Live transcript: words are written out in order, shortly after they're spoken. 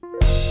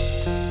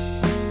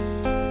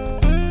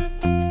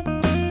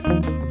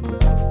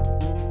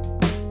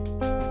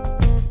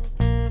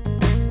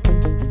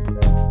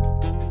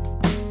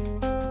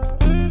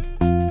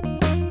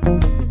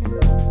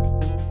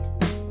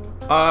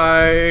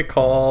I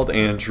called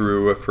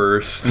Andrew at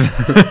first.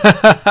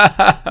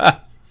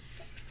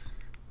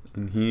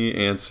 And he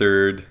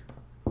answered,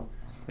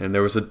 and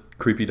there was a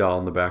creepy doll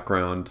in the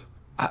background.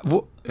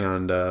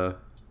 And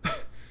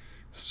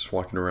just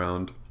walking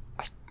around.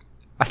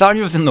 I thought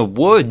he was in the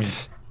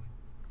woods.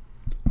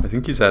 I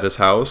think he's at his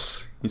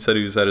house. He said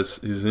he's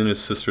in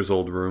his sister's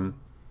old room.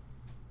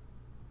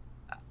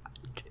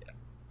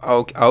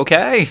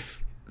 Okay.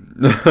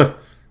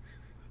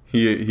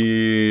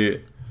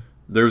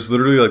 There's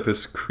literally like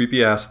this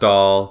creepy ass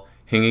doll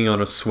hanging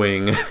on a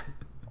swing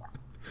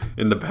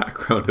in the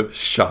background of a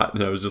shot,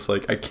 and I was just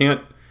like, I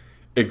can't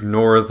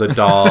ignore the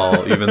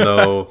doll, even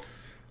though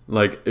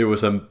like it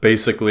was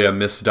basically a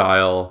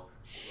misdial,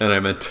 and I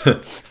meant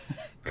to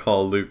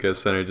call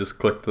Lucas, and I just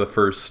clicked the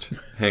first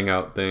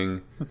hangout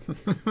thing.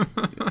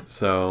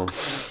 So,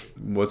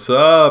 what's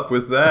up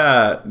with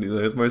that?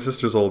 It's my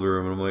sister's old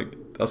room, and I'm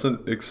like,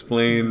 doesn't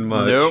explain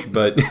much, nope.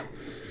 But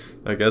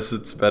I guess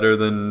it's better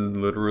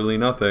than literally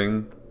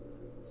nothing.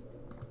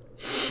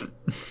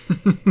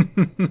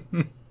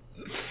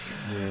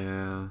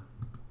 Yeah.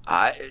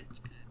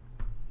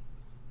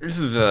 This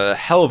is a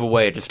hell of a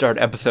way to start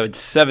episode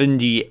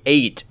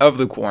 78 of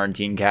the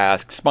Quarantine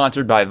Cast,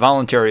 sponsored by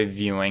Voluntary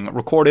Viewing,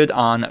 recorded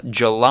on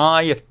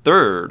July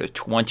 3rd,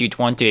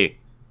 2020.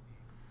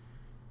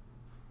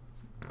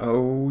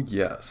 Oh,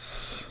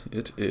 yes,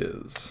 it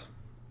is.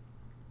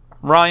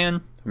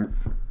 Ryan?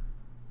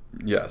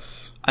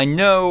 Yes. I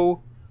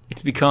know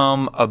it's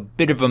become a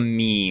bit of a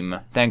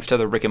meme thanks to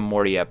the Rick and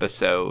Morty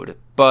episode,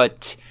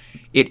 but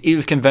it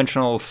is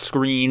conventional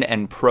screen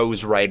and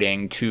prose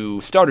writing to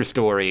start a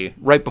story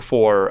right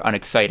before an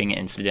exciting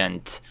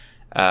incident,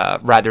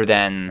 rather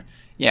than,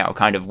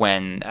 kind of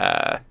when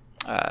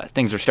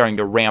things are starting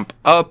to ramp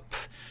up,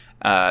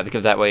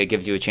 because that way it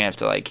gives you a chance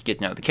to like get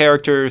to know the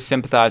characters,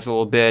 sympathize a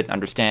little bit,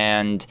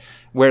 understand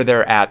where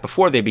they're at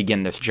before they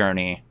begin this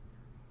journey.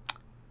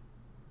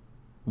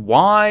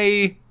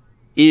 Why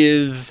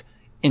is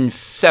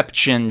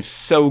Inception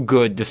so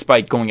good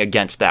despite going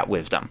against that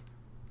wisdom?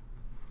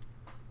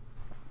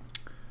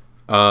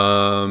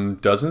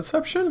 Does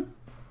Inception?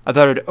 I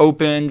thought it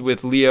opened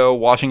with Leo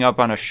washing up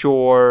on a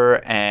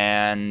shore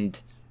and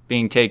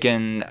being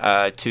taken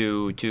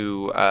to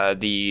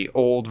the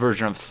old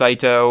version of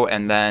Saito,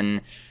 and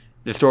then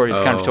the story is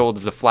kind of told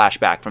as a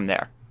flashback from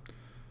there.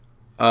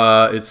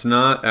 It's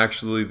not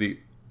actually the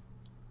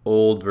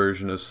old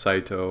version of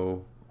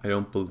Saito. I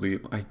don't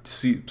believe. I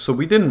see. So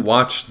we didn't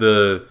watch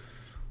the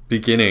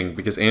beginning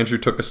because Andrew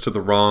took us to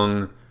the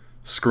wrong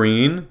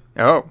screen.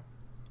 Oh.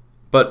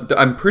 But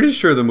I'm pretty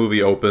sure the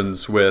movie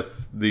opens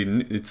with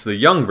it's the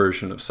young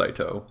version of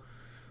Saito,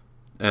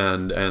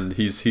 and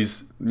he's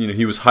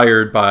he was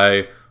hired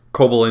by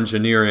Cobalt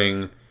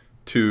Engineering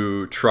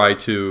to try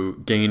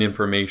to gain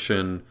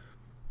information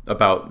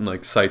about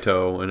like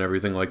Saito and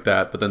everything like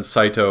that. But then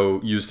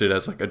Saito used it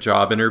as like a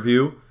job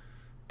interview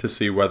to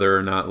see whether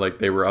or not like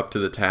they were up to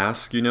the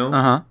task,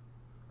 Uh-huh.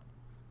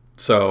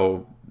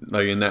 So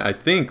like in that, I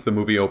think the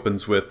movie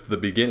opens with the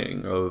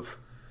beginning of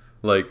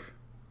like,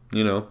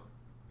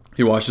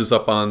 he washes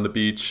up on the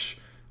beach,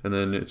 and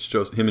then it's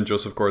him and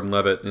Joseph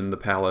Gordon-Levitt in the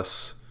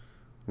palace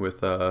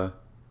with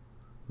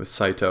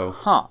Saito.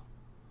 Huh.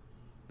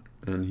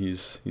 And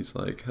he's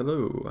like,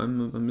 "Hello,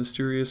 I'm a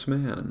mysterious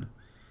man."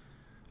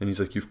 And he's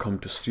like, "You've come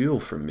to steal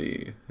from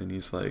me." And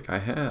he's like, "I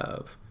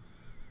have.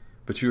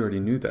 But you already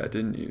knew that,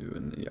 didn't you?"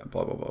 And yeah,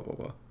 blah blah blah blah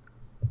blah.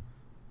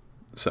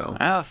 So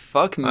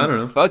Fuck me. I don't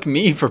know. Fuck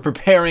me for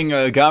preparing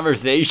a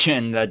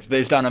conversation that's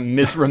based on a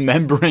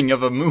misremembering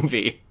of a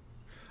movie.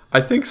 I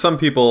think some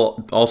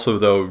people also,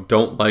 though,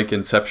 don't like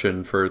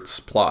Inception for its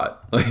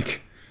plot.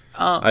 Like,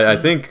 I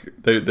think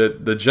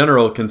the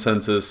general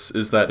consensus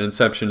is that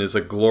Inception is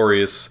a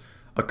glorious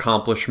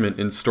accomplishment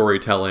in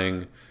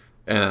storytelling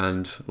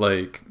and,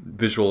 like,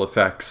 visual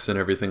effects and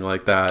everything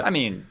like that. I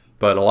mean...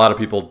 But a lot of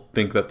people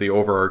think that the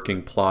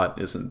overarching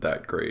plot isn't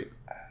that great.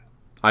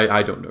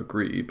 I don't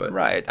agree, but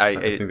right.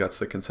 I think that's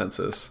the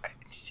consensus.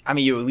 I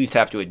mean, you at least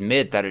have to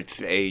admit that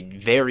it's a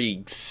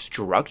very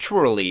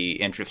structurally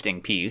interesting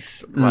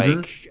piece. Mm-hmm.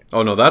 Like,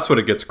 oh no, that's what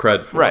it gets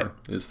cred for. Right.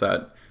 Is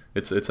that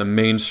it's a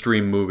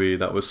mainstream movie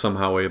that was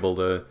somehow able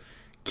to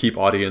keep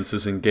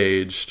audiences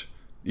engaged,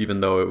 even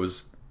though it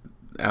was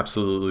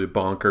absolutely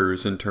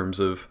bonkers in terms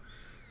of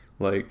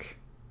like,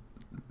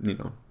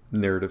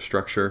 narrative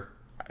structure.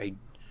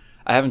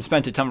 I haven't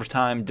spent a ton of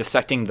time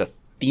dissecting the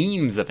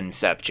themes of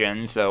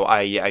Inception, so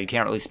I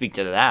can't really speak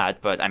to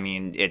that. But I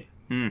mean, it.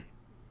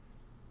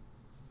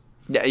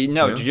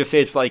 To just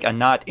say it's like a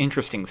not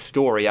interesting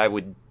story, I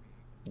would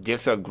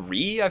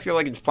disagree. I feel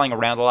like it's playing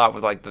around a lot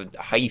with like the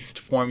heist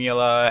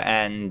formula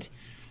and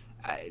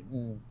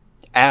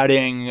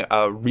adding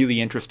a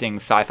really interesting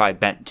sci-fi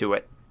bent to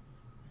it.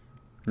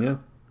 Yeah.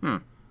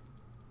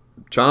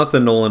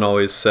 Jonathan Nolan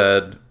always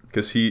said,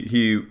 because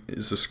he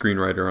is a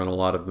screenwriter on a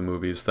lot of the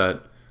movies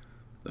that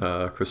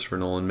Christopher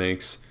Nolan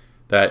makes,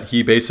 that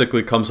he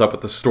basically comes up with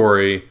the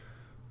story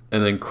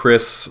and then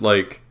Chris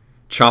like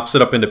chops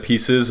it up into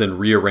pieces and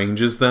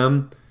rearranges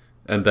them,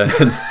 and then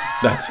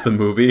that's the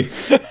movie.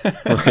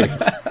 Like,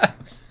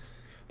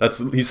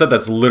 he said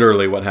that's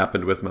literally what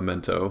happened with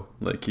Memento.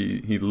 Like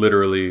he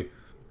literally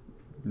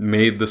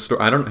made the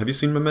story. Have you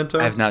seen Memento?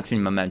 I have not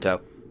seen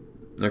Memento.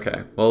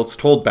 Okay. Well, it's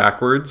told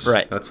backwards.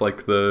 Right. That's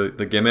like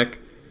the gimmick.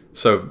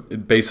 So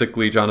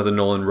basically, Jonathan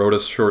Nolan wrote a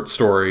short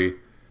story,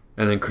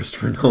 and then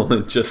Christopher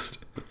Nolan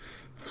just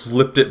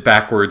flipped it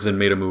backwards and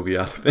made a movie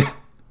out of it.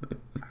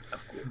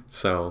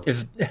 So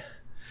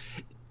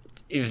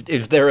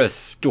is there a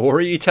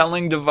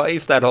storytelling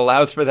device that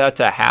allows for that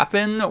to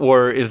happen,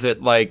 or is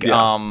it like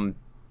God,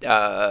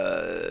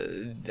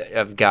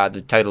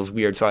 the title's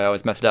weird, so I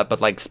always mess it up.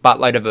 But like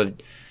Spotlight of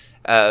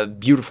a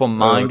Beautiful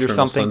Mind or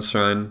Eternal something.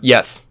 Sunshine.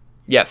 Yes,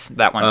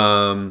 that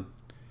one.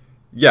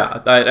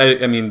 Yeah,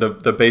 I mean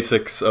the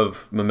basics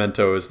of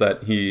Memento is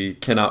that he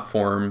cannot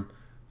form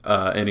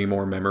any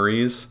more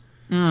memories.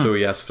 So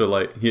he has to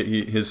like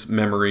his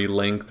memory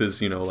length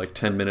is like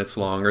 10 minutes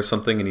long or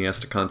something, and he has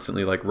to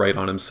constantly like write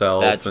on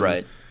himself. That's and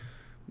right.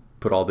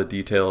 Put all the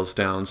details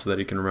down so that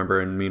he can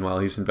remember. And meanwhile,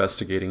 he's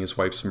investigating his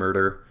wife's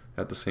murder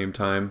at the same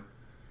time.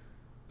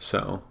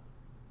 So,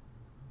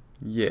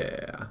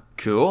 yeah.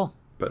 Cool.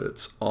 But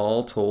it's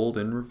all told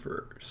in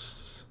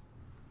reverse,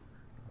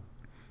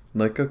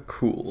 like a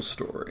cool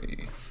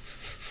story.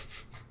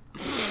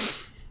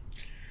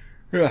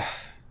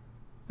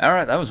 All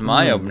right, that was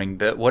my opening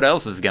bit. What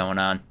else is going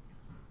on?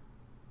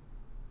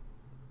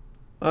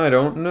 I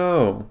don't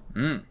know.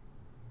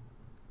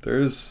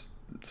 There's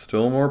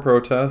still more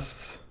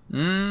protests.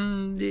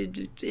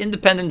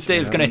 Independence Day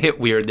is going to hit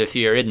weird this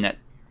year, isn't it?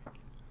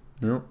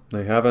 No,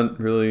 they haven't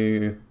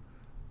really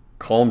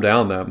calmed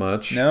down that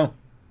much. No.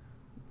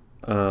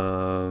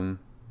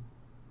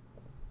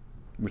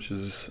 Which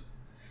is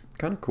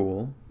kind of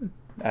cool.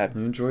 I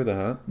enjoy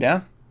that.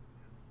 Yeah.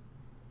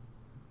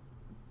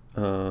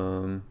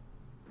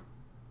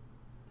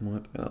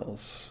 What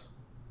else?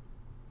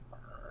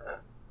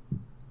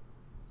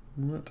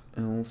 What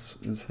else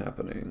is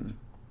happening?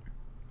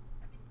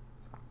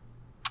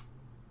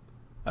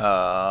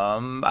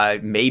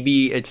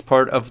 Maybe it's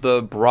part of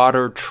the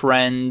broader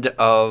trend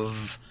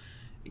of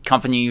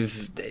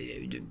companies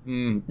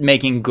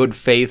making good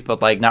faith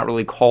but like not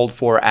really called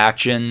for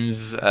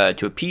actions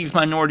to appease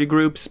minority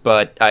groups.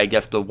 But I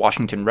guess the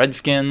Washington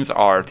Redskins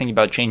are thinking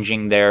about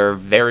changing their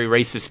very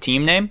racist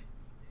team name.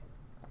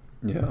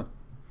 Yeah.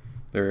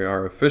 They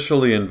are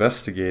officially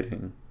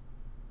investigating.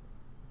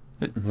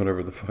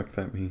 Whatever the fuck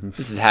that means.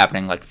 This is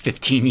happening like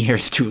 15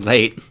 years too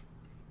late.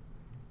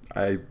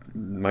 I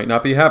might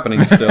not be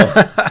happening still.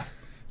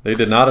 They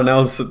did not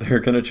announce that they're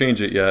going to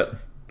change it yet.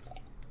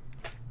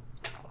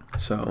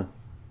 So,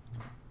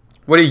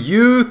 what do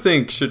you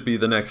think should be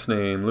the next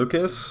name,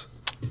 Lucas?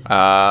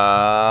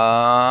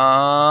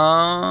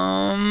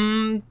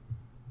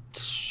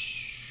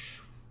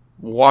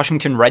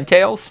 Washington Red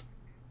Tails?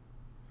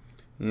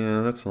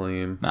 Yeah, that's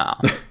lame. No.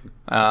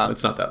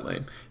 It's not that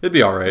lame. It'd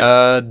be alright.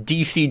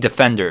 DC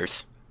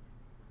Defenders.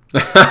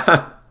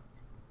 There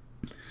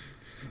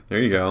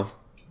you go.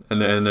 And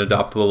then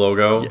adopt the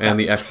logo and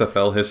the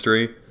XFL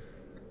history.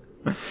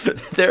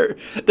 They're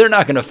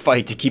not going to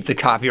fight to keep the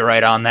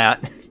copyright on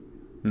that.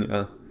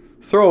 Yeah.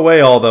 Throw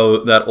away all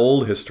that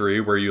old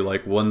history where you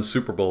like won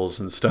Super Bowls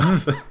and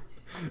stuff.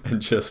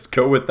 And just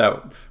go with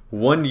that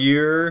 1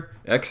 year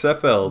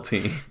XFL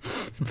team.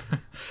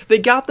 They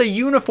got the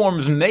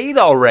uniforms made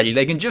already.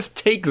 They can just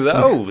take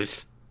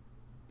those.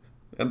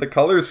 And the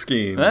color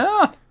scheme.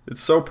 Yeah.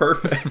 It's so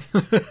perfect.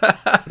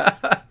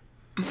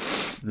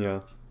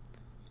 Yeah.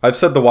 I've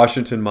said the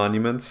Washington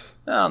Monuments.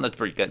 Oh, that's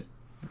pretty good.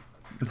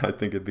 I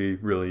think it'd be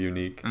really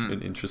unique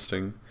and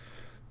interesting.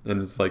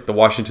 And it's like the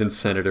Washington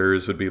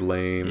Senators would be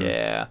lame.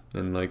 Yeah.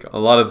 And like a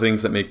lot of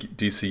things that make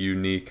DC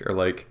unique are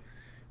like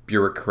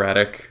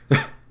bureaucratic.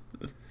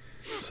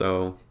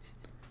 So,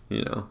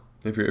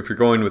 if you're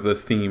going with a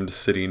themed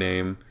city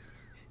name,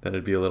 then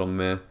it'd be a little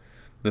meh.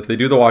 If they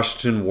do the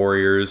Washington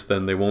Warriors,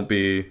 then they won't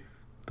be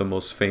the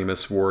most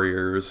famous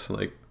Warriors.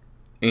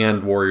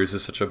 And Warriors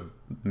is such a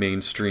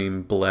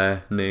mainstream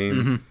bleh name.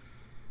 Mm-hmm.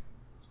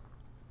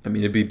 I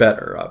mean, it'd be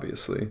better,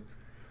 obviously.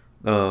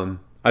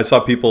 I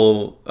saw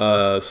people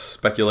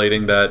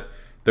speculating that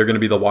they're going to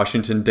be the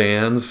Washington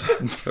Dans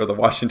or the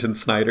Washington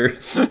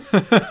Snyders.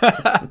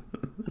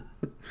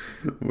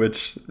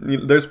 Which,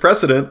 there's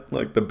precedent.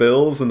 Like the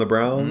Bills and the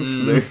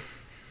Browns,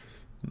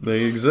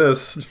 they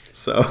exist.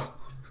 So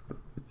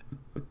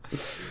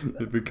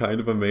it'd be kind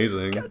of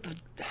amazing. God,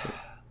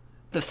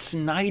 the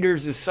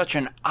Snyders is such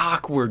an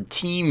awkward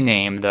team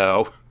name,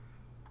 though.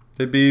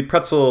 They'd be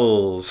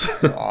pretzels.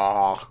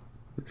 Aw.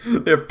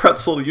 They have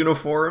pretzel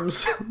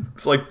uniforms.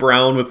 It's like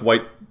brown with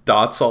white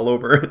dots all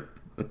over it.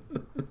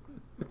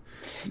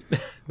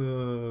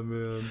 Oh,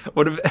 man.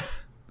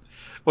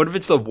 What if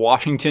it's the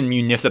Washington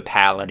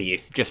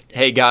Municipality? Just,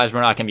 hey guys, we're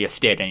not going to be a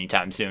state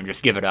anytime soon.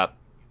 Just give it up.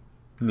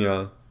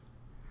 Yeah.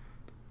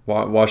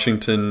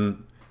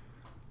 Washington.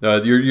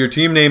 Your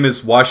team name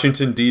is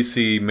Washington,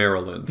 D.C.,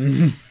 Maryland.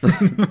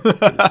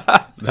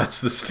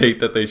 That's the state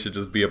that they should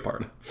just be a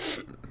part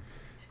of.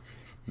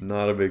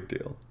 Not a big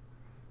deal.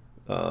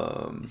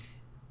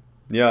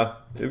 Yeah,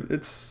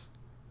 it's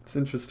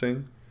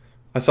interesting.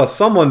 I saw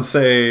someone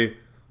say,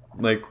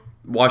 like,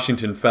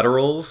 Washington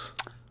Federals,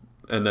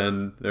 and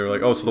then they were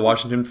like, oh, so the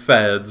Washington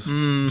Feds,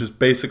 just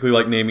basically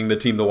like naming the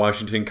team the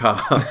Washington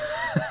Cops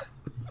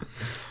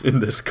in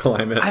this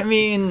climate. I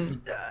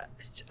mean,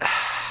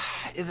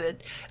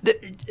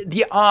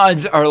 the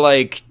odds are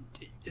like,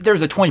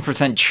 there's a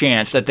 20%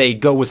 chance that they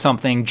go with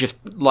something just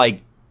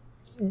like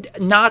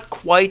not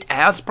quite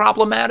as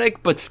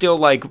problematic, but still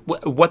like,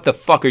 what the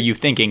fuck are you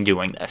thinking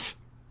doing this?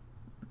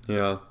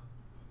 Yeah.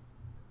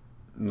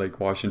 Like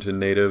Washington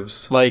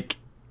natives. Like,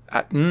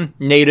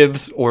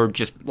 natives, or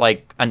just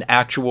like an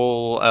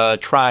actual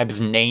tribe's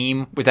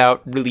name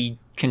without really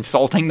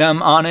consulting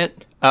them on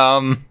it.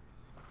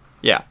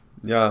 Yeah.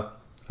 Yeah.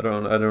 I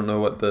don't know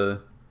what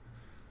the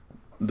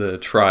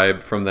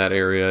tribe from that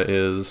area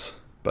is,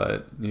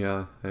 but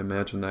yeah, I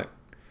imagine that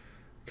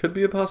could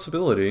be a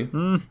possibility.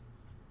 And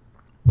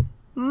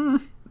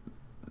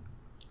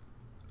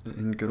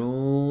good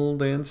old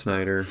Dan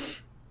Snyder.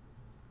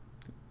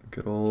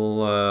 Good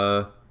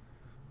old,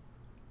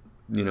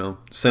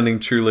 sending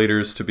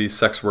cheerleaders to be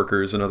sex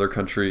workers in other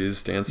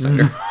countries, Dan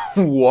Snyder.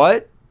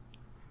 What?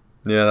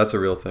 Yeah, that's a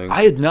real thing.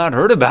 I had not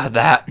heard about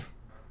that.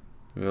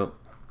 Yep.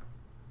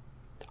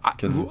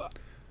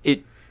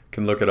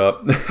 Can look it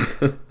up.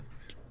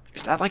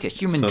 Is that like a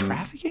human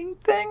trafficking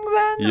thing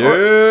then?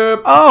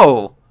 Yep.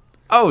 Oh,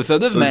 so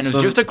this man is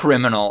just a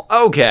criminal.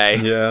 Okay.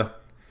 Yeah.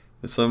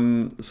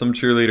 Some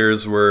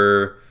cheerleaders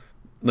were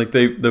like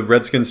the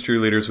Redskins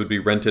cheerleaders would be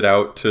rented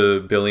out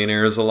to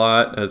billionaires a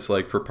lot as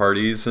like for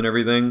parties and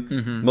everything.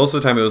 Mm-hmm. Most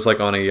of the time it was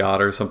like on a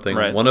yacht or something.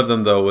 Right. One of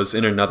them though was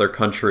in another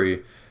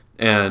country,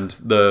 and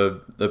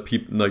the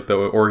people, like the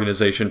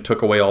organization,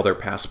 took away all their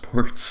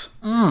passports,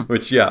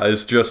 which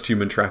is just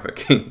human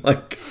trafficking.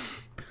 Like,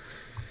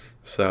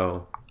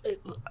 so,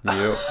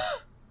 yep,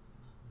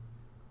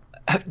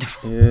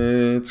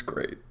 it's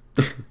great.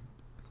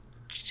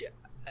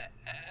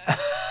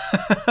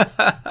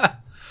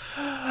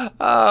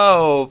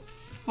 Oh,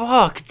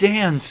 fuck,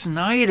 Dan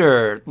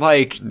Snyder.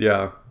 Like,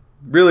 yeah,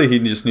 really, he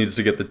just needs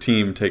to get the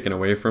team taken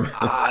away from him.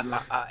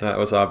 That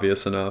was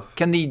obvious enough.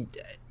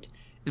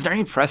 Is there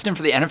any precedent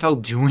for the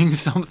NFL doing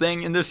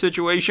something in this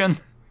situation?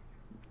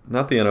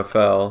 Not the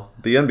NFL.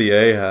 The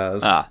NBA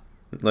has.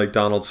 Like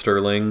Donald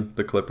Sterling,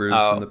 the Clippers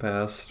in the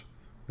past,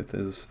 with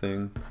his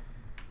thing.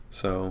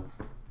 So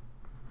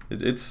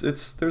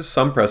it's there's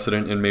some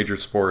precedent in major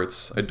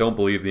sports. I don't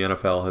believe the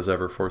NFL has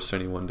ever forced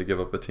anyone to give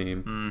up a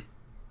team.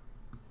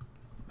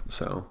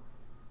 So,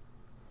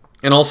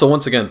 and also,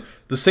 once again,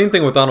 the same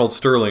thing with Donald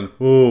Sterling.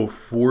 Oh,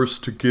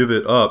 forced to give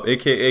it up,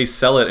 aka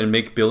sell it and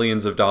make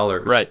billions of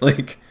dollars. Right.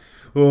 Like,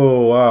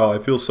 oh wow, I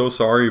feel so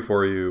sorry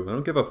for you. I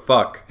don't give a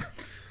fuck.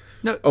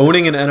 No.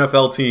 Owning an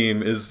NFL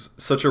team is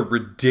such a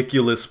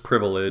ridiculous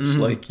privilege.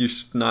 Mm-hmm. Like, you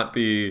should not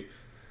be.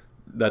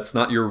 That's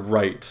not your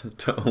right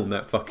to own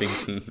that fucking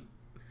team.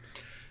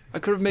 I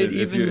could have made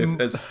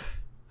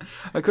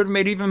I could have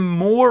made even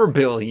more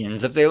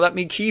billions if they let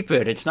me keep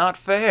it. It's not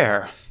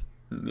fair.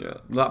 Yeah,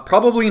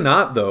 probably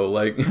not though.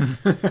 Like,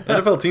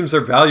 NFL teams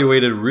are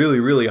valuated really,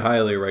 really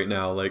highly right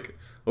now. Like,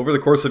 over the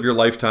course of your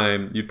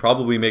lifetime, you'd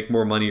probably make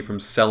more money from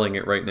selling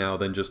it right now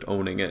than just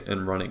owning it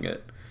and running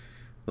it.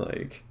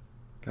 Like,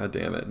 god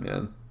damn it,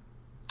 man.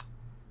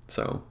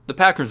 So the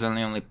Packers are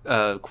the only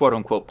quote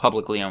unquote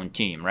publicly owned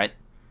team, right?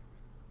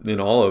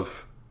 In all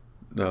of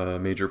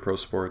major pro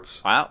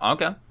sports. Wow.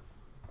 Okay.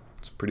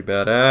 It's pretty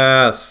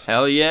badass.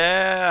 Hell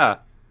yeah!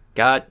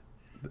 Got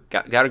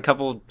a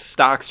couple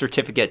stock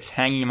certificates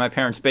hanging in my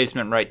parents'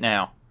 basement right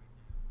now.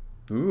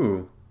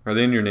 Ooh, are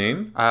they in your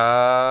name?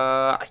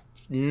 I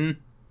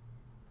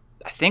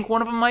think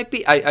one of them might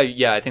be.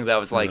 I think that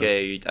was like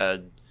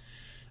a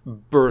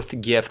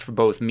birth gift for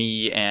both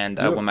me and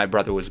when my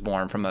brother was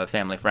born from a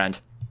family friend.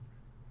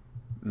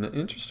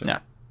 Interesting.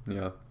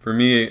 Yeah. For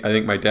me, I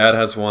think my dad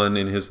has one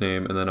in his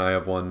name, and then I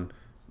have one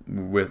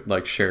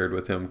with shared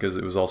with him because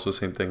it was also the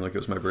same thing. Like, it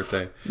was my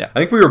birthday. Yeah. I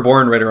think we were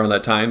born right around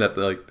that time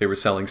that they were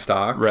selling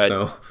stock. Right.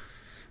 So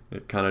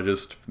it kind of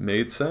just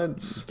made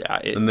sense. Yeah.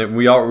 And then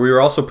we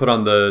were also put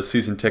on the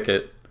season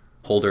ticket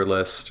holder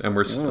list, and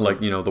we're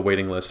the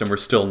waiting list, and we're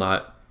still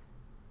not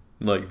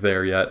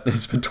there yet.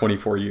 It's been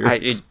 24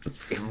 years.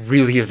 It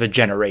really is a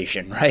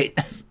generation, right?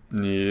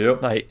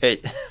 Yep.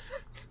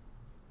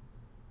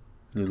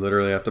 You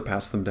literally have to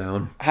pass them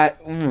down.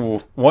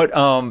 What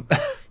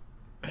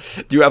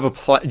do you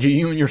have do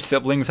you and your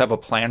siblings have a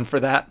plan for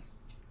that?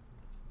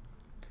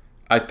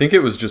 I think it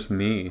was just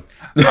me.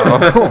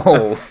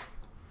 Oh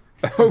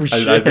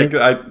shit. I think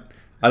I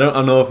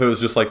don't know if it was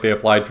just like they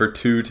applied for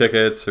 2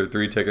 tickets or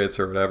 3 tickets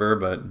or whatever,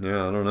 but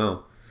yeah, I don't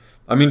know.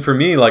 I mean, for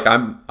me,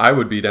 I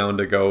would be down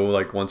to go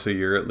once a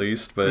year at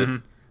least, but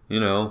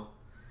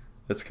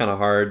it's kind of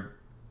hard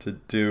to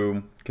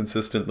do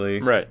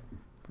consistently. Right.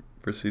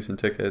 For season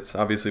tickets.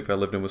 Obviously, if I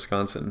lived in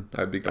Wisconsin,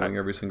 I'd be going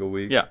every single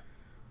week. Yeah.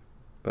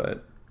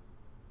 But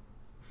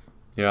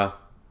yeah,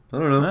 I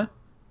don't know. Huh?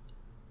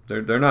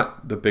 They're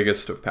not the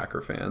biggest of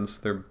Packer fans.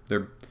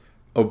 They're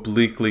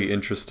obliquely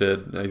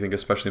interested. I think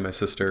especially my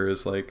sister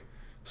is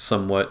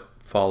somewhat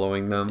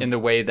following them in the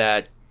way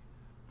that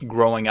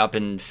growing up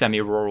in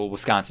semi-rural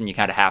Wisconsin, you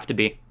kind of have to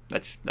be.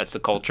 That's the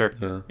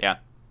culture. Yeah.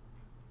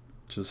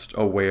 Just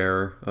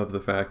aware of the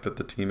fact that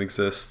the team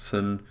exists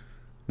and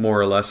more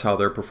or less how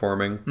they're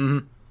performing. Mm-hmm.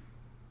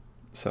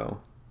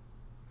 So,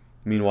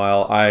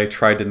 meanwhile, I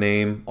tried to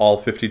name all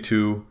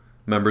 52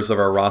 members of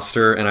our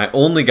roster, and I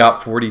only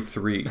got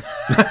 43.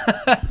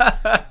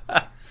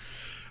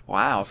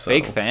 Wow, So,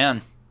 fake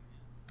fan.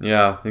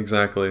 Yeah,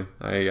 exactly.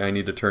 I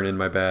need to turn in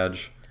my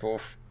badge.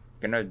 Oof.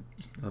 I'm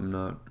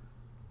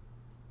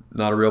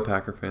not a real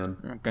Packer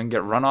fan. Gonna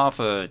get run off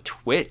a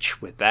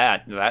Twitch with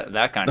that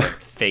kind of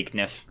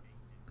fakeness.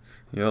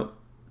 Yep.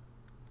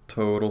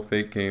 Total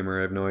fake gamer.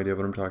 I have no idea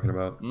what I'm talking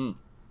about.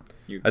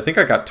 You- I think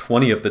I got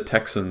 20 of the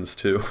Texans,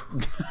 too.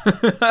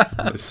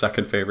 My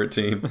second favorite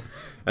team.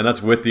 And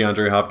that's with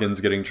DeAndre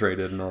Hopkins getting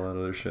traded and all that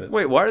other shit.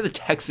 Wait, why are the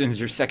Texans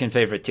your second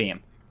favorite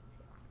team?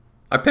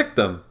 I picked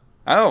them.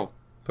 Oh.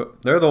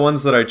 They're the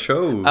ones that I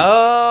chose.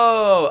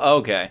 Oh,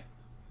 okay.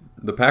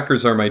 The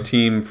Packers are my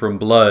team from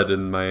blood,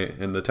 and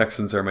the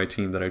Texans are my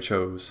team that I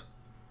chose.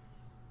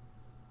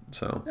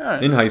 So,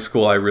 Alright. in high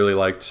school, I really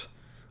liked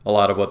a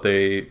lot of what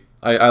I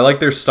liked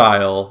their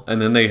style,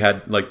 and then they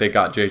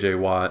got J.J.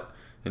 Watt,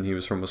 and he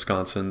was from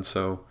Wisconsin,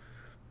 so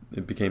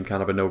it became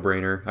kind of a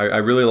no-brainer. I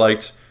really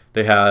liked,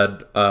 they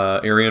had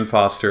Arian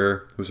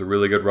Foster, who's a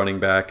really good running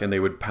back, and they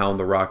would pound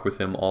the rock with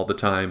him all the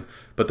time.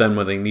 But then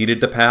when they needed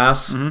to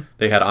pass,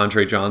 they had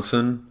Andre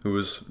Johnson, who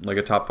was like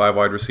a top 5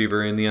 wide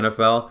receiver in the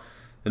NFL.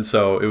 And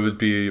so it would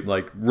be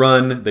like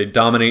run, they'd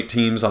dominate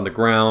teams on the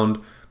ground,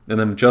 and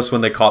then just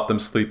when they caught them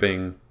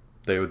sleeping,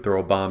 they would throw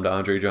a bomb to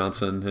Andre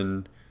Johnson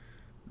and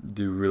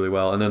do really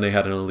well. And then they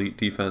had an elite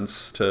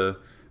defense to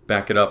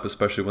back it up,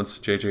 especially once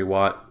J.J.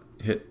 Watt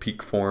hit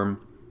peak form.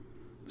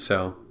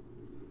 So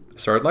I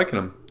started liking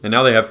him. And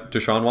now they have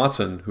Deshaun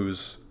Watson,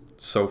 who's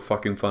so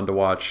fucking fun to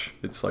watch.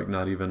 It's like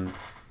not even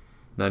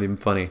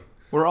funny.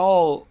 We're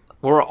all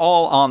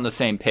on the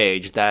same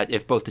page that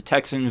if both the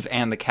Texans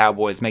and the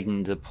Cowboys make it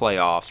into the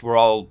playoffs, we're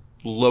all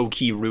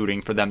low-key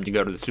rooting for them to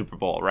go to the Super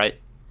Bowl, right?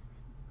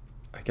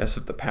 I guess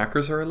if the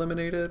Packers are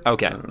eliminated?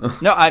 Okay. I don't know.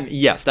 No,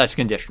 yes, that's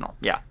conditional.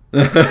 Yeah.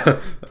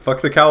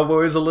 Fuck the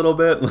Cowboys a little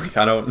bit. Like,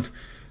 I don't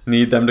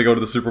need them to go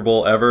to the Super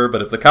Bowl ever,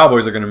 but if the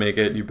Cowboys are going to make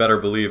it, you better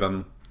believe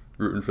I'm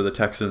rooting for the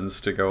Texans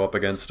to go up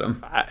against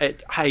them.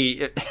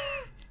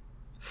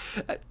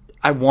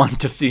 I want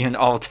to see an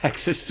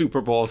all-Texas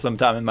Super Bowl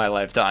sometime in my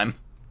lifetime.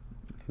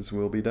 His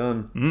will be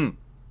done.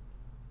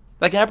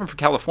 That can happen for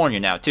California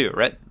now, too,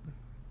 right?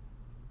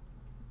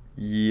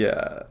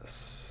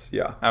 Yes.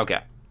 Yeah. Okay.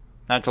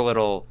 That's a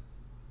little...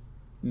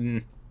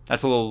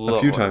 that's a little lower.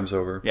 A few times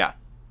over. Yeah.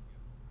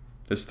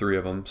 There's 3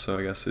 of them, so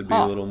I guess it'd be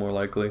a little more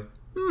likely.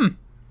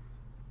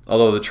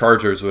 Although the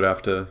Chargers would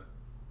have to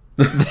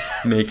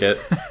make it,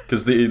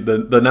 because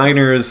the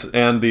Niners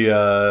and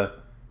the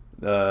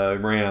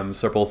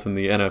Rams are both in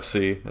the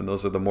NFC, and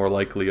those are the more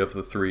likely of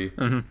the 3.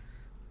 And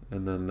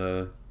then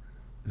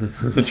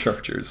the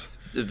Chargers.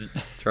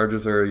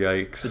 Chargers are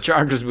yikes. The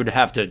Chargers would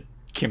have to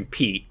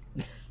compete.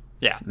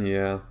 Yeah.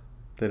 Yeah.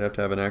 They'd have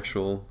to have an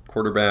actual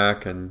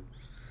quarterback and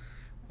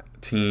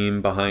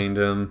team behind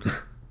him.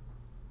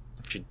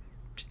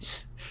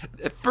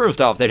 First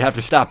off, they'd have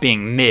to stop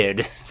being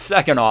mid.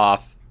 Second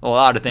off, a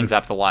lot of things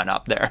have to line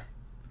up there.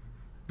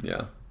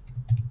 Yeah.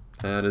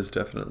 That is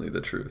definitely the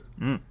truth.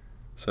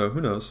 So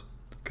who knows?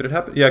 Could it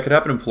happen? Yeah, it could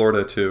happen in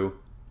Florida too.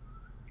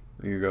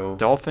 You go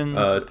Dolphins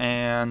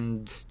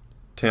and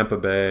Tampa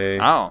Bay,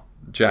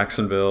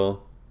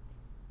 Jacksonville.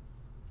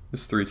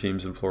 There's 3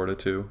 teams in Florida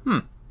too.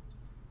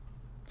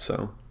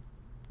 So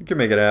you can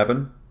make it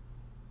happen.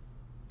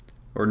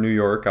 Or New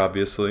York,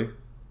 obviously.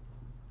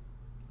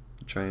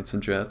 Giants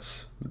and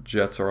Jets. The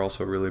Jets are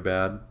also really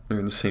bad. They're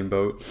in the same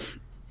boat.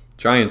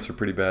 Giants are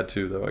pretty bad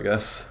too, though, I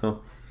guess.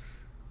 So.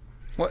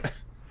 What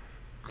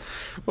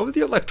would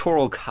the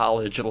Electoral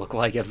College look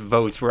like if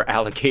votes were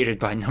allocated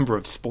by number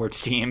of sports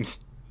teams?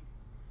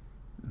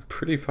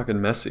 Pretty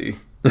fucking messy.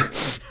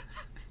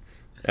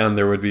 And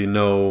there would be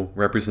no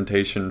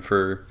representation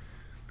for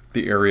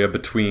the area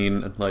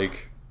between,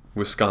 like,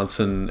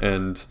 Wisconsin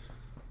and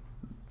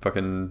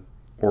fucking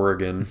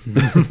Oregon.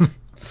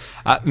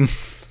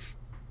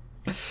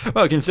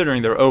 Well,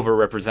 considering they're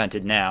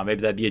overrepresented now,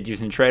 maybe that'd be a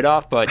decent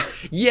trade-off, but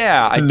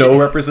yeah. No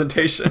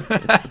representation.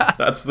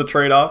 That's the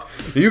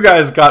trade-off. You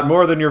guys got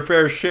more than your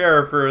fair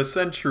share for a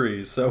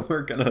century, so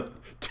we're going to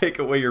take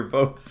away your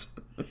vote.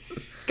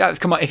 Guys,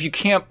 come on. If you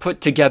can't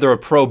put together a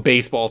pro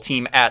baseball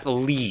team at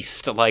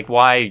least, like,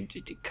 why?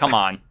 Come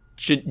on.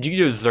 Do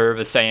you deserve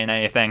a say in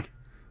anything?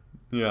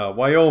 Yeah,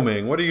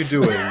 Wyoming, what are you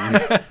doing?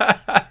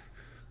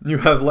 You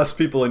have less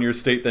people in your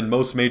state than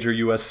most major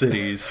U.S.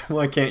 cities.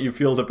 Why can't you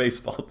field a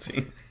baseball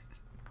team?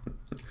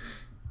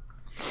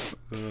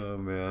 Oh,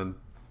 man.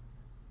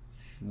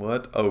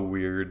 What a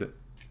weird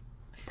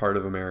part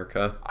of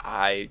America.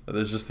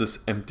 There's just this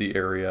empty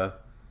area.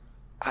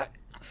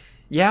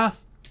 Yeah.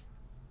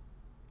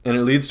 And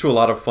it leads to a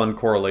lot of fun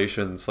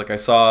correlations. Like, I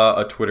saw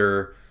a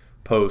Twitter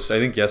post, I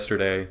think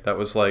yesterday, that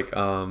was like,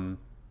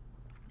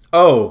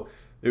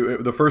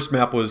 the first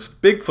map was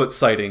Bigfoot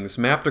sightings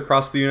mapped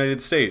across the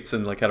United States,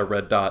 and like had a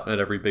red dot at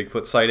every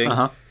Bigfoot sighting.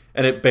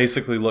 And it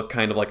basically looked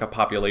kind of like a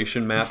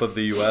population map of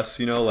the U.S.,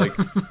 you know, like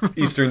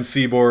Eastern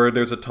Seaboard,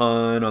 there's a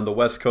ton. On the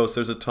West Coast,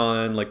 there's a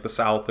ton. Like the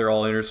South, they're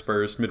all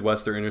interspersed.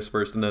 Midwest, they're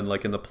interspersed. And then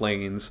like in the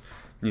Plains,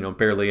 you know,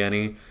 barely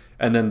any.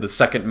 And then the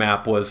second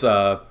map was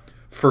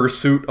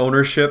fursuit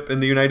ownership in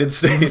the United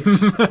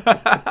States.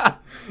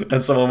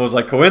 And someone was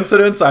like,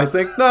 coincidence? I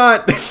think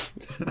not.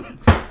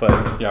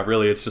 But yeah,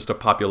 really, it's just a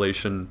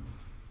population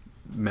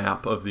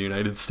map of the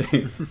United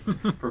States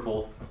for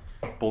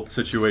both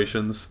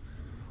situations.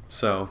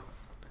 So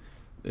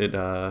it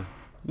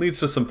leads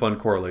to some fun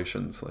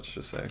correlations, let's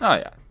just say. Oh,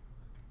 yeah.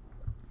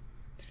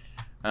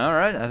 All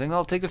right, I think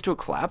that'll take us to a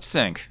clap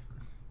sync.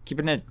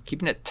 Keeping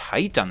it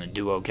tight on the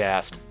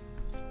Duocast.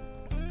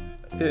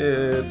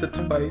 It's a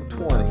tight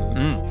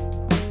 20.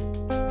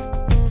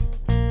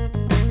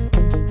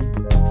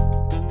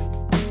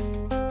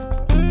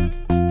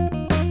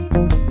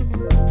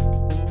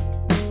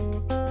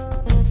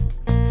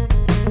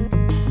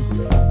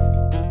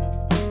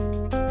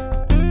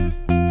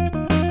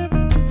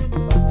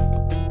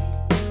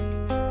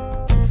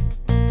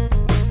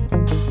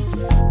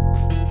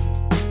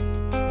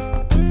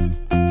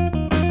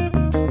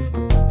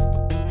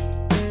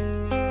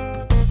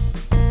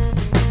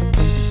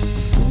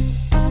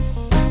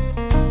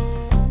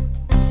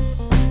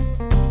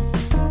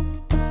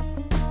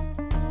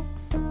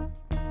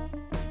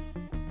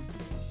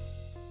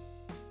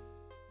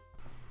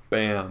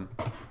 Bam.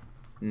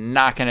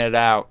 Knocking it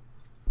out.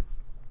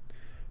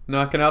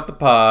 Knocking out the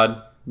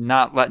pod.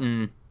 Not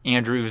letting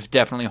Andrew's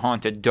definitely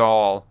haunted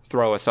doll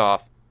throw us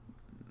off.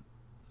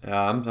 Yeah,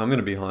 I'm going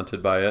to be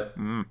haunted by it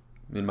in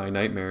my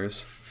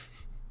nightmares.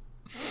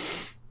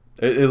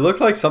 It looked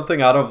like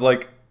something out of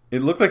like...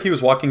 It looked like he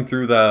was walking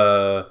through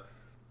the...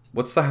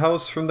 What's the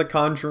house from The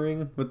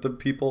Conjuring with the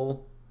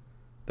people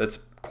that's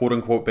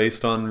quote-unquote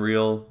based on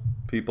real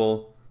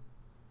people?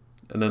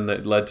 And then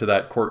that led to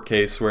that court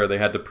case where they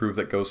had to prove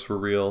that ghosts were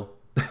real.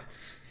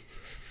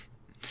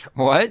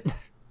 What?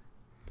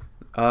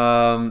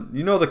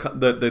 You know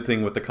the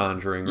thing with The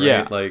Conjuring, right?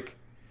 Yeah. Like,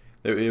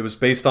 it was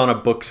based on a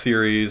book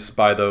series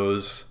by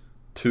those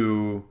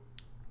two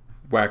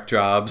whack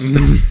jobs.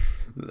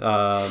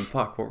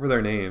 Fuck, what were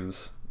their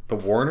names? The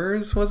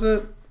Warners, was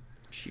it?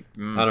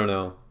 I don't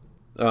know.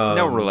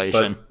 No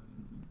relation.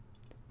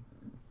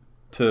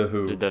 To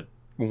who? To the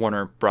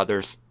Warner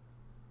Brothers.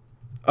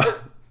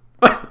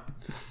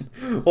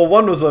 Well,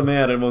 one was a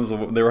man and one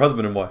was they were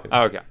husband and wife.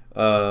 Oh, okay.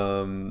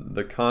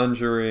 The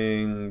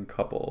Conjuring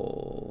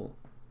couple.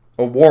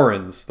 Oh,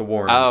 Warrens. The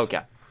Warrens. Oh,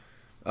 okay.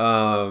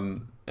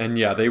 And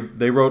yeah,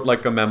 they wrote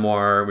like a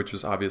memoir, which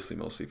was obviously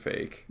mostly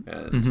fake.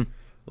 And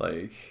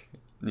like,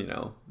 you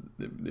know,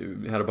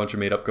 they had a bunch of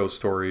made up ghost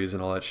stories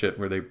and all that shit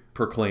where they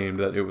proclaimed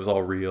that it was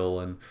all real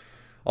and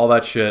all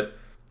that shit.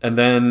 And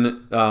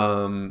then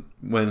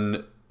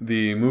when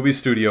the movie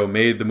studio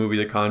made the movie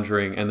The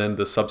Conjuring and then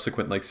the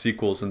subsequent like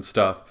sequels and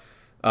stuff,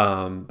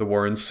 the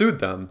Warrens sued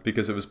them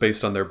because it was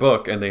based on their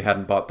book and they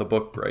hadn't bought the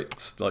book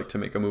rights like to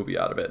make a movie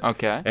out of it.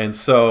 Okay. And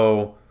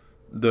so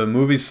the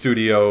movie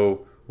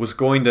studio was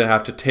going to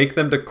have to take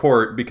them to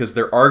court because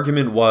their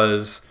argument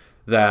was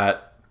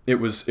that it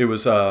was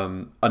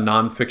a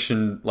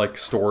nonfiction like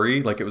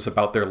story, like it was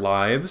about their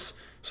lives,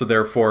 so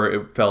therefore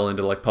it fell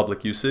into like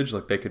public usage,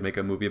 like they could make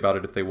a movie about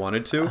it if they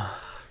wanted to.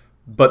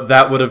 But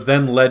that would have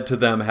then led to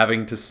them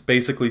having to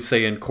basically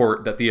say in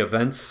court that the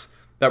events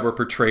that were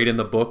portrayed in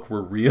the book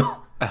were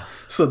real.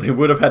 So they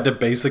would have had to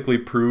basically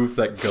prove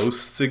that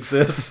ghosts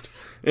exist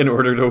in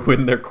order to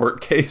win their court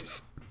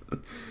case.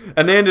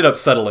 And they ended up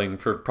settling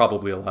for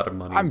probably a lot of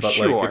money. I'm but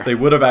sure. like if they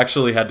would have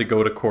actually had to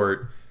go to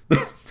court, they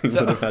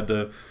would have had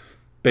to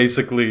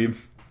basically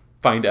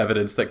find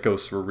evidence that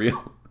ghosts were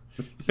real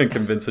and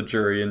convince a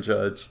jury and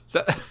judge.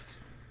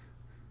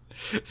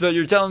 So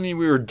you're telling me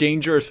we were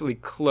dangerously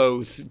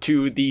close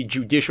to the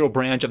judicial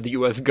branch of the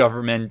U.S.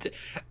 government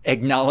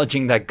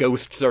acknowledging that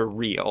ghosts are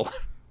real?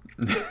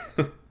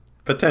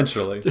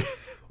 Potentially.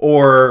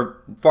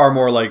 Or far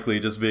more likely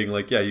just being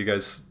like, yeah, you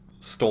guys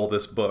stole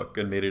this book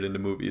and made it into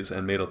movies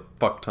and made a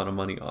fuck ton of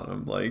money on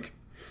them. Like,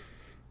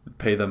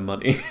 pay them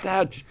money.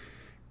 That's...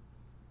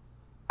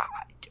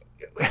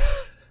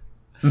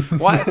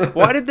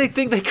 Why did they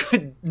think they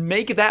could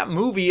make that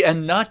movie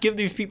and not give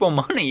these people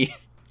money?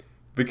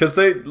 Because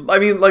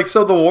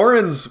so the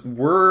Warrens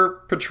were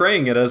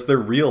portraying it as their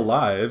real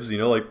lives, you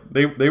know, like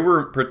they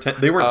weren't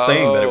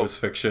saying that it was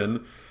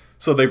fiction.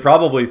 So they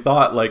probably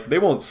thought like they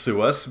won't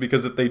sue us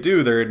because if they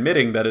do, they're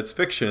admitting that it's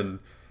fiction,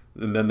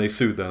 and then they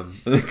sued them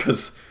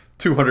because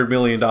 $200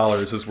 million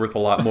is worth a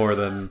lot more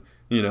than,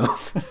 you know,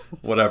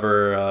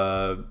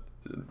 whatever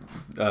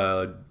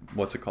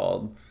what's it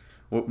called?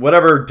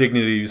 Whatever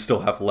dignity you still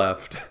have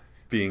left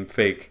being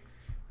fake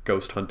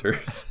ghost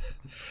hunters.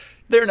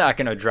 They're not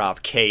going to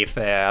drop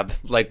kayfabe.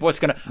 Like, what's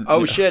going to...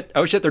 Oh, shit,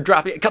 they're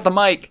dropping... Cut the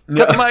mic!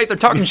 Cut the mic! They're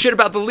talking shit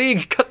about the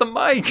league! Cut the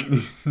mic!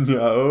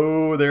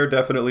 No, they're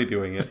definitely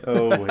doing it.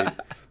 Oh, wait.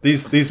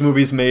 These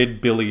movies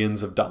made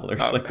billions of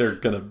dollars. Like, they're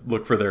going to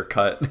look for their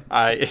cut.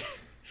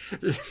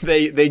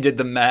 They did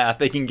the math.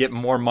 They can get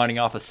more money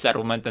off a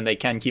settlement than they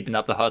can keeping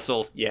up the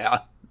hustle. Yeah.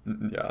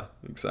 Yeah,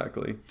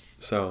 exactly.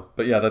 So,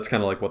 but yeah, that's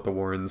kind of like what the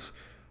Warrens'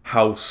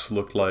 house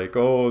looked like.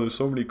 Oh, there's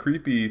so many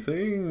creepy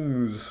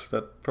things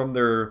that from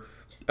their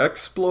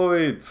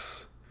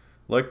exploits.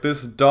 Like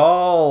this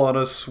doll on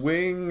a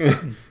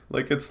swing.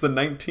 Like it's the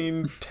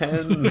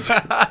 1910s.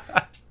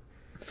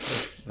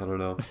 I don't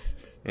know.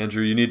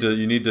 Andrew, you need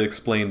to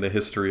explain the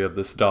history of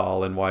this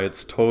doll and why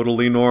it's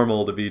totally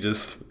normal to be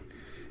just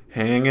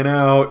hanging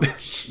out.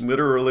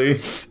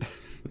 Literally.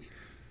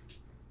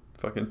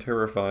 Fucking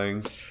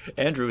terrifying.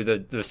 Andrew,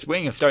 the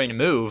swing is starting to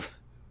move.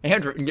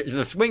 Andrew,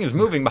 the swing is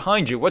moving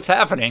behind you. What's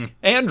happening?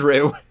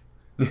 Andrew!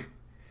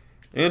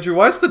 Andrew,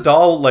 why is the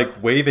doll,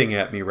 like, waving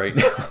at me right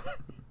now?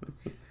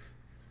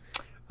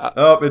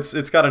 Oh,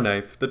 it's got a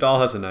knife. The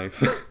doll has a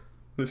knife.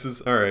 This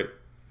is... Alright.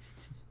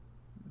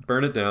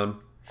 Burn it down.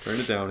 Burn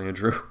it down,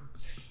 Andrew.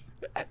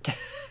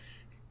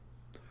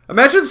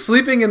 Imagine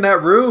sleeping in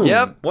that room.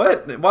 Yep.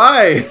 What?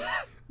 Why?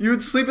 You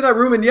would sleep in that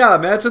room and yeah,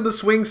 imagine the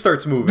swing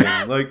starts moving.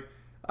 Like...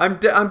 I'm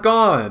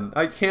gone.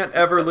 I can't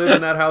ever live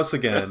in that house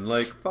again.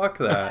 Like, fuck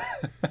that.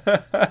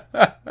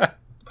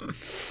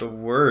 The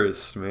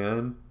worst,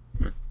 man.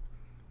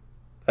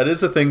 That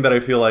is a thing that I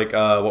feel like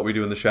What We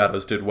Do in the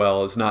Shadows did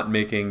well, is not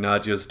making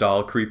Nadia's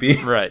doll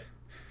creepy. Right.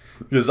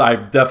 Because I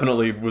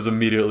definitely was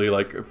immediately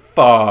like,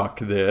 fuck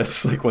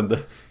this. Like, when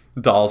the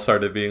doll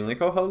started being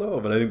like, oh, hello.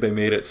 But I think they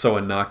made it so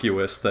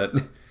innocuous that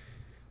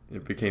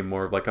it became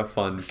more of like a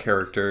fun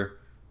character.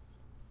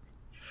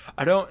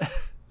 I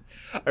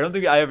don't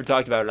think I ever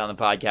talked about it on the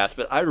podcast,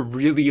 but I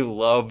really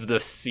love the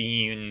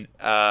scene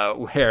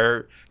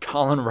where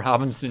Colin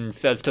Robinson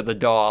says to the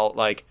doll,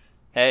 like,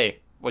 hey,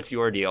 what's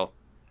your deal?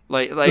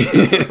 Like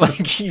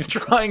he's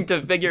trying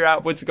to figure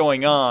out what's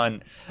going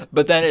on,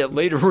 but then it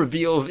later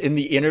reveals in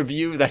the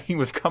interview that he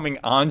was coming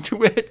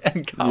onto it,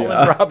 and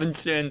Colin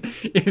Robinson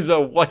is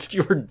a what's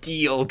your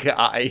deal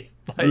guy.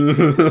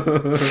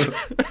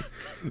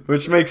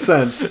 Which makes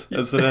sense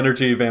as an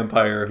energy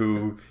vampire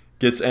who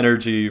gets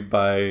energy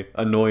by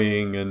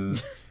annoying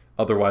and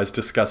otherwise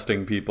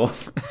disgusting people.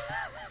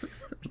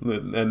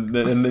 and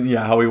then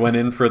yeah, how he went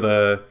in for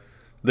the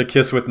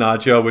kiss with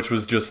Nadia, which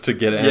was just to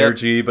get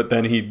energy, but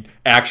then he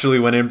actually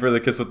went in for the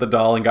kiss with the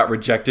doll and got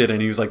rejected, and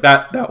he was like,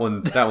 that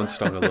one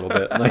stung a little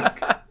bit. Like,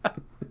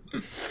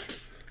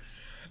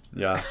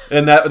 yeah,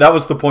 and that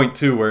was the point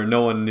too, where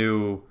no one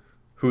knew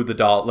who the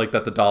doll, like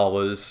that the doll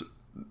was,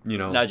 you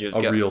know, Nadia's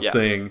a ghost, real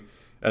thing.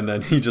 And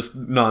then he just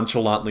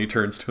nonchalantly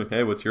turns to him,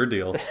 hey, what's your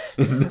deal?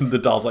 And then the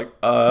doll's like,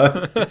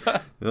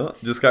 well,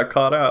 just got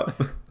caught out.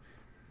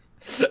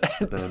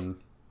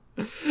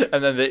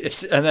 And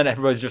then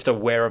everybody's just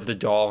aware of the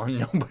doll, and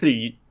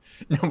nobody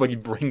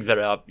brings it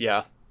up.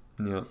 Yeah.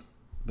 Yeah.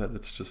 That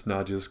it's just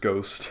Nadia's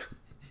ghost.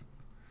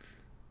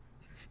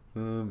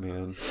 Oh,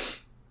 man.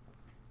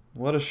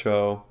 What a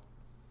show.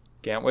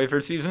 Can't wait for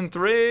season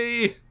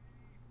 3.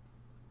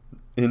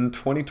 In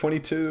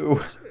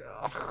 2022.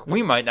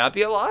 We might not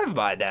be alive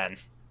by then.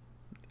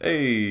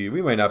 Hey,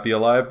 we might not be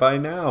alive by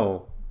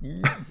now.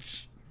 If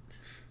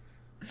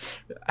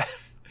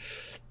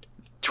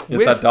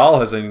that doll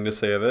has anything to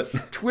say of it.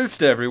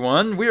 Twist,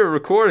 everyone. We are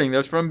recording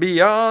this from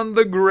beyond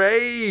the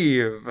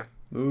grave.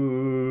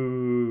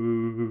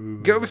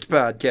 Ooh. Ghost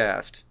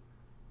podcast.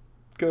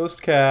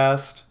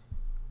 Ghostcast.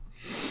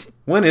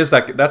 When is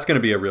that? That's going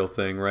to be a real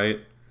thing, right?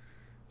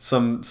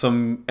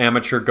 Some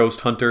amateur ghost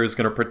hunter is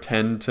going to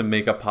pretend to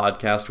make a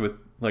podcast with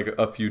like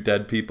a few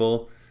dead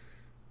people.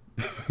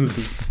 That's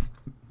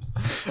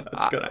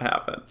going to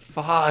happen.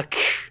 Fuck.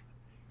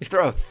 You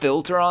throw a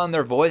filter on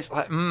their voice,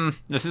 like,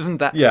 this isn't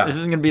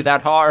going to be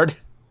that hard.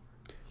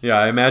 Yeah,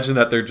 I imagine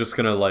that they're just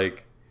going to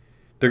like,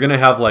 they're going to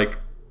have like,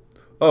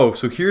 oh,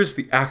 so here's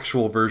the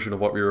actual version of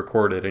what we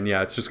recorded. And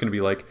yeah, it's just going to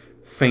be like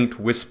faint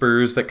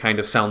whispers that kind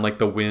of sound like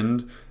the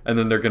wind. And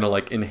then they're going to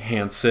like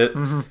enhance it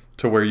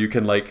to where you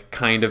can like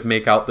kind of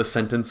make out the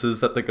sentences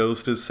that the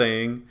ghost is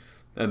saying.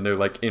 And they're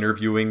like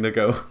interviewing the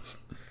ghost.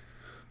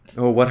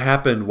 Oh, what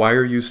happened? Why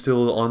are you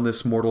still on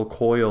this mortal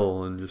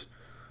coil? And just,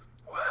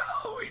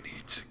 well,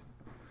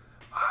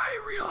 I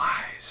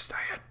realized I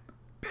had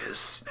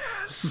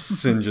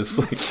business. And just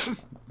like,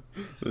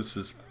 this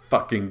is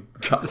fucking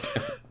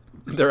goddamn.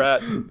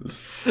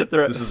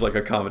 This is like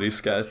a comedy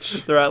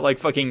sketch. They're at like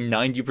fucking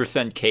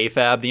 90%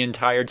 K-Fab the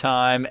entire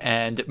time,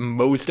 and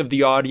most of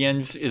the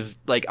audience is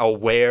like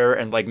aware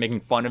and like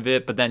making fun of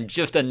it, but then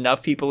just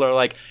enough people are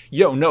like,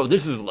 yo, no,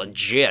 this is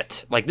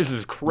legit. Like, this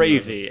is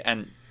crazy. Yeah.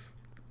 And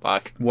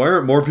fuck. Why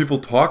aren't more people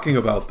talking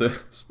about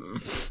this?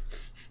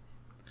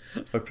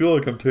 I feel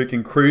like I'm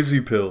taking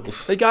crazy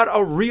pills. They got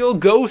a real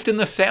ghost in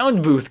the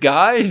sound booth,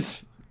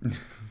 guys.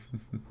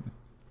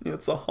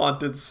 It's a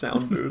haunted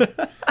sound booth.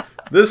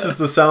 This is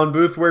the sound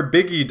booth where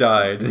Biggie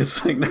died.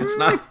 It's like, that's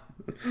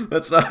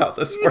not how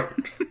this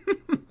works.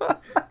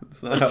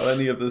 That's not how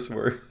any of this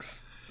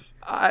works.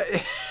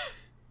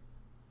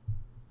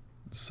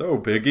 So,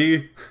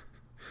 Biggie,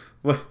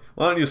 why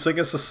don't you sing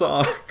us a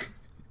song?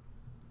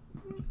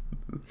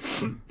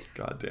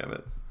 God damn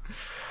it.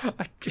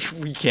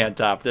 We can't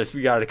top this.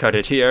 We gotta cut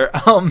it here.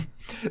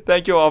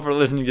 Thank you all for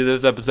listening to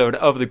this episode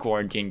of the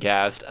Quarantine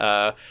Cast.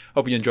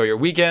 Hope you enjoy your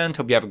weekend.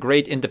 Hope you have a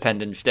great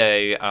Independence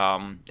Day.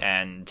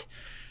 And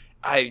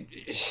I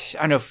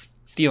know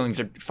feelings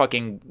are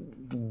fucking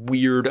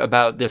weird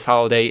about this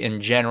holiday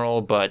in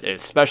general, but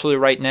especially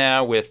right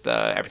now with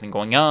everything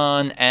going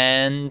on.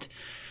 And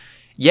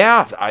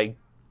yeah,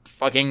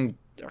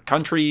 our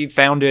country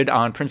founded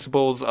on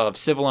principles of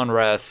civil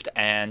unrest,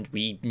 and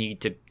we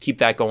need to keep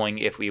that going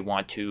if we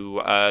want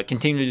to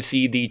continue to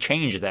see the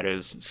change that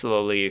is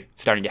slowly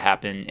starting to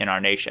happen in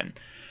our nation.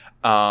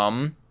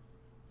 But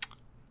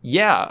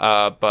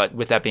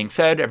with that being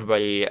said,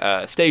 everybody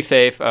stay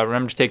safe.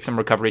 Remember to take some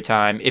recovery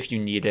time if you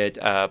need it.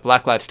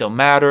 Black lives still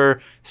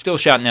matter. Still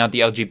shouting out the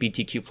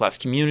LGBTQ plus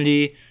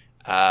community.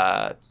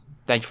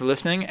 Thanks for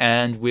listening,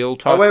 and we'll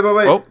talk. Oh,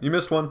 wait. Oh. You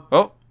missed one.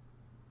 Oh.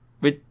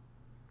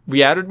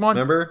 We added one?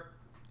 Remember?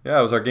 Yeah,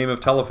 it was our game of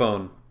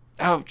telephone.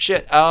 Oh,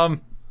 shit.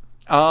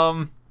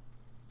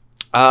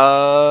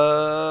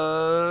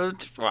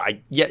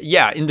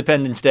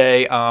 Independence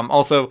Day.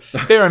 Also,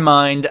 bear in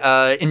mind,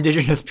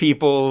 indigenous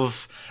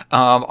peoples,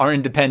 our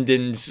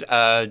independence,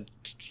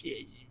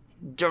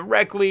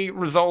 directly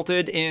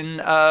resulted in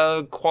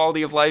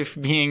quality of life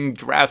being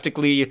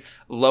drastically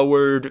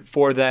lowered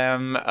for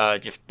them.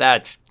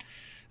 That's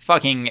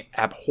fucking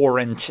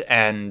abhorrent,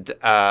 and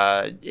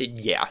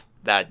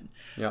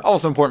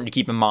also important to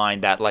keep in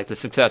mind that the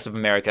success of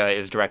America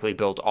is directly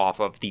built off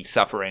of the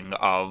suffering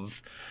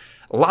of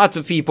lots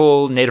of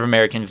people, Native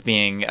Americans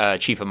being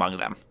chief among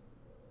them.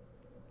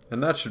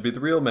 And that should be the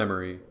real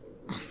memory.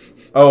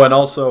 Oh, and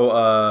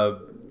also,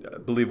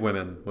 Believe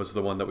Women was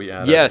the one that we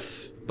added.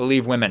 Yes,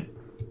 Believe Women.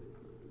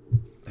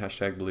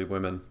 Hashtag Believe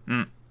Women.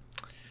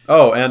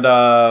 Oh, and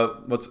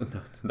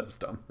that's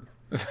dumb.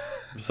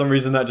 For some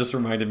reason, that just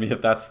reminded me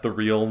of That's the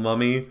Real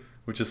Mummy,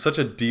 which is such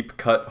a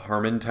deep-cut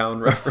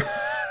Harmontown reference.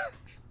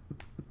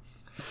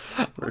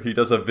 Where he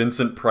does a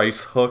Vincent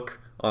Price hook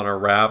on a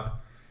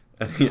rap,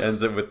 and he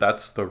ends it with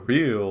 "That's the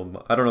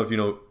real." I don't know if you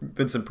know,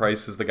 Vincent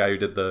Price is the guy who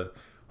did the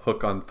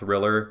hook on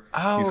Thriller.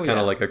 Oh, he's kind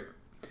of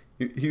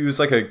he was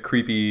like a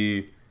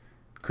creepy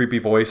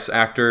voice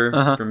actor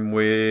from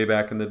way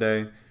back in the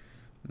day.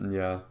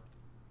 Yeah,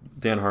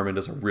 Dan Harmon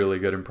does a really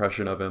good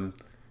impression of him,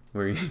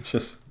 where he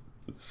just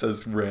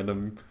says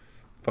random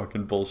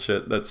fucking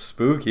bullshit that's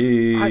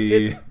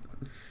spooky.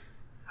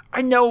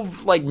 I know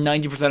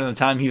 90% of the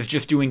time he's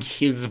just doing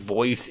his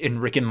voice in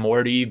Rick and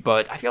Morty,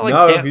 but I feel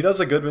like he does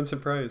a good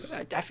Vincent Price.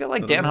 I feel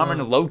like Dan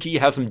Harmon low-key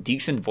has some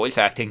decent voice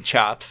acting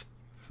chops.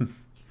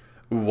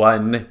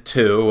 1,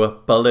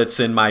 2,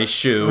 bullets in my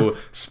shoe.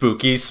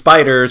 Spooky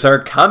spiders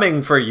are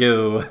coming for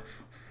you.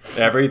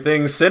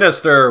 Everything's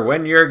sinister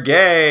when you're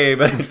gay,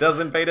 but it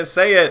doesn't pay to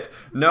say it.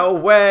 No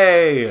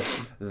way.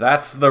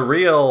 That's the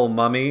real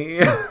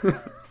mummy.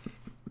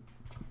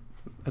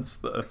 That's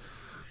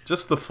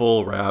just the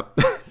full rap.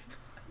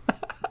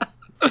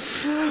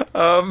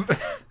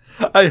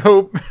 I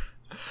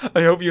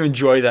hope you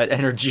enjoy that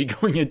energy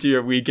going into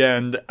your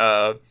weekend.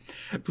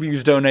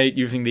 Please donate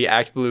using the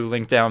ActBlue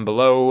link down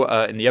below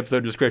in the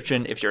episode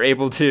description if you're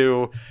able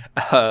to.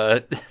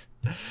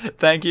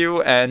 Thank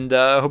you, and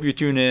hope you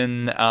tune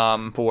in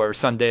for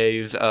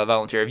Sunday's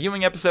volunteer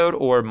viewing episode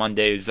or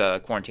Monday's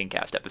Quarantine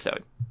Cast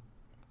episode.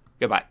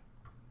 Goodbye.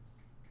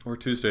 Or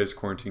Tuesday's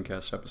Quarantine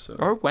Cast episode.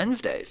 Or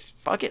Wednesdays.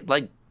 Fuck it,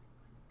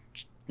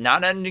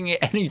 not ending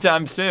it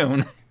anytime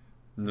soon.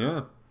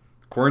 Yeah.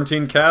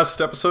 Quarantine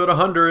Cast episode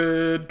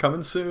 100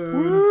 coming soon.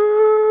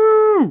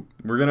 Woo!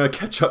 We're going to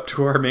catch up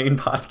to our main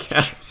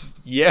podcast.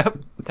 Yep.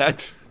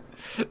 That's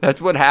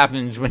what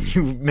happens when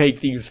you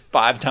make these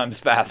 5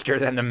 times faster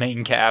than the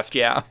main cast,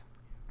 yeah.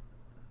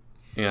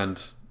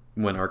 And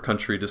when our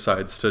country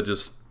decides to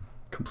just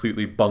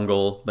completely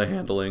bungle the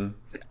handling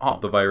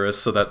of the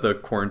virus so that the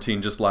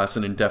quarantine just lasts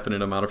an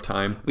indefinite amount of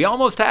time. We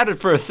almost had it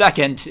for a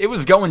second. It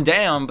was going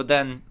down, but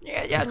then,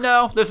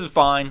 no, this is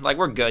fine.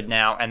 We're good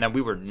now. And then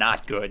we were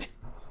not good.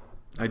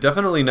 I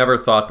definitely never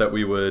thought that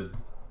we would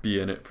be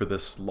in it for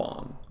this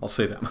long. I'll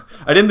say that.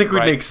 I didn't think we'd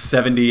make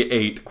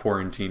 78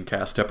 Quarantine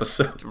Cast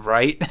episodes.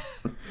 Right?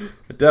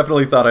 I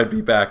definitely thought I'd be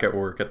back at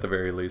work at the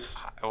very least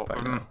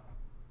by now.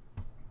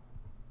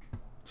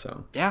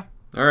 So. Yeah.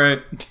 All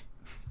right.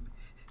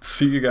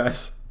 See you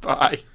guys. Bye.